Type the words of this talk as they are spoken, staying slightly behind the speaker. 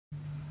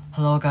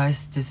Hello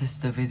guys, this is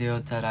the video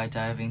that I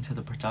dive into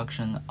the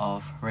production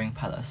of Ring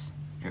Palace.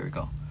 Here we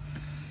go.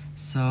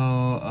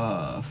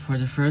 So for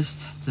the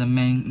first, the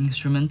main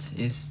instrument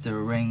is the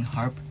ring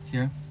harp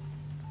here.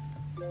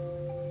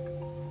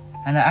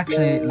 And I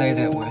actually laid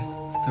it with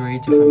 3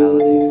 different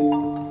melodies.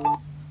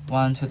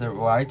 One to the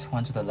right,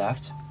 one to the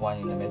left, one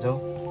in the middle.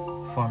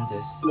 Form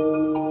this.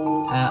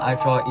 And I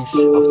draw each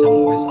of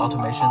them with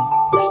automation,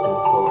 push them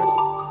forward.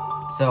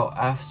 So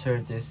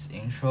after this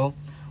intro,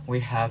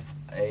 we have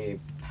a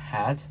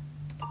pad.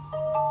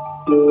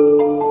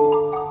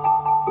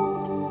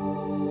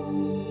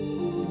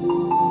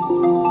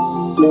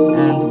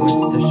 And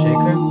with the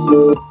shaker.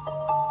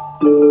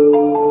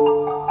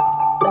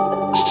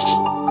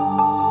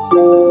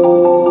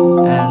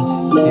 And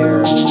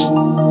here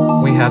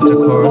we have the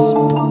chorus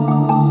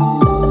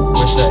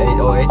with the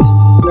 808.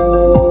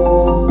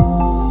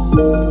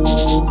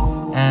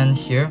 And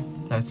here,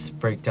 let's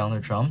break down the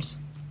drums.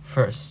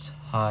 First,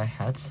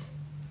 hi-hats,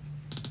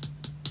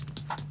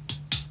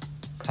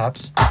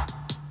 claps,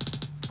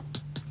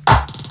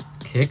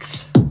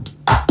 kicks,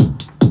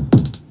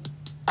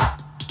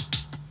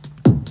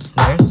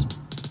 snares,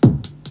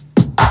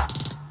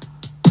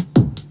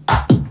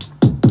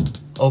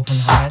 open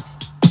hi-hats,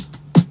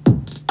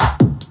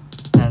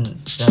 and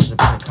then the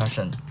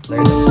percussion. Lay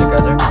them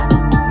together.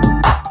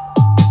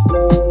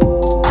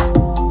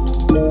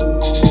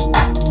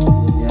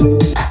 Yeah,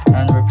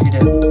 and repeat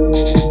it.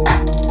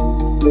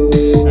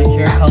 And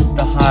here comes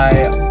the high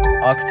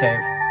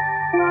octave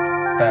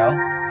bell.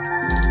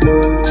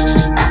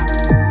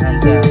 And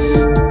then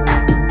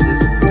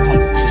this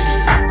comes to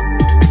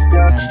the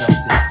end of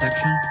this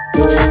section.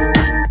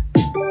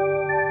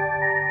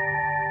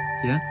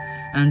 Yeah,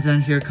 and then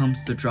here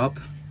comes the drop.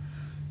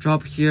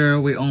 Drop here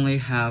we only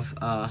have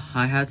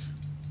hi-hats,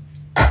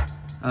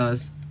 a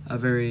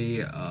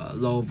very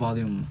low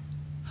volume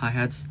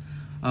hi-hats,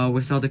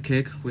 without the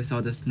kick,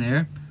 without the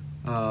snare,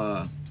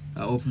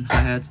 open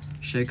hi-hat,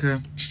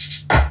 shaker,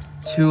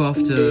 2 of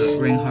the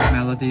ring harp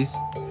melodies.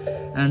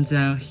 And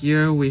then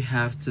here we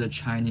have the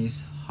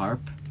Chinese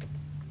harp,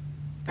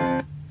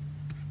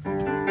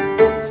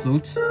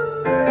 flute,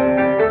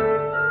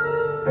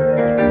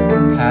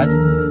 pad,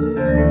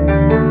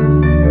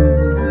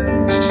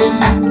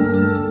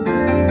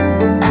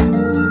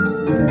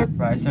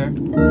 riser,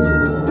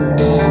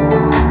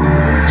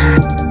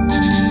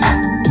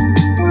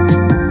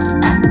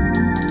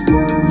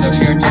 so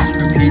here just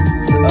repeat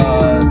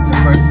the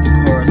first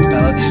chorus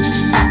melody.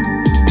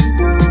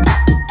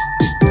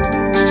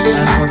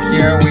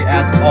 Here we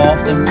add all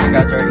of them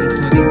together,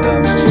 including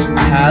the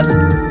pad,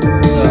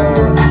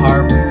 the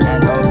harp,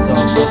 and also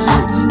the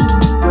flute.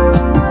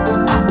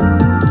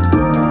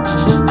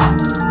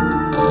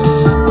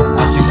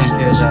 As you can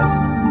hear that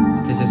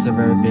this is a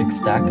very big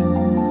stack,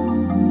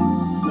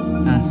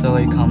 and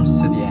slowly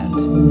comes to the end.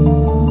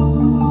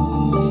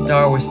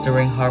 Start with the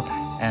ring harp,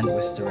 end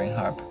with the ring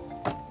harp.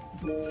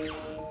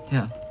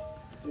 Yeah,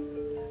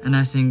 and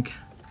I think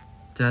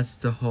that's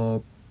the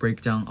whole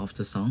breakdown of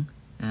the song.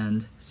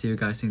 And see you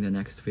guys in the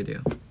next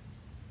video.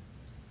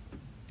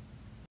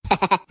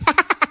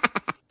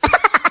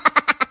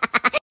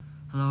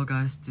 Hello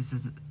guys, this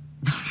is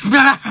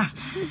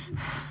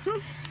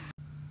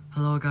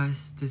Hello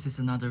guys, this is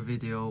another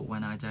video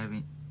when I dive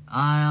in.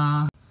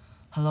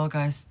 Hello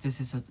guys, this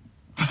is a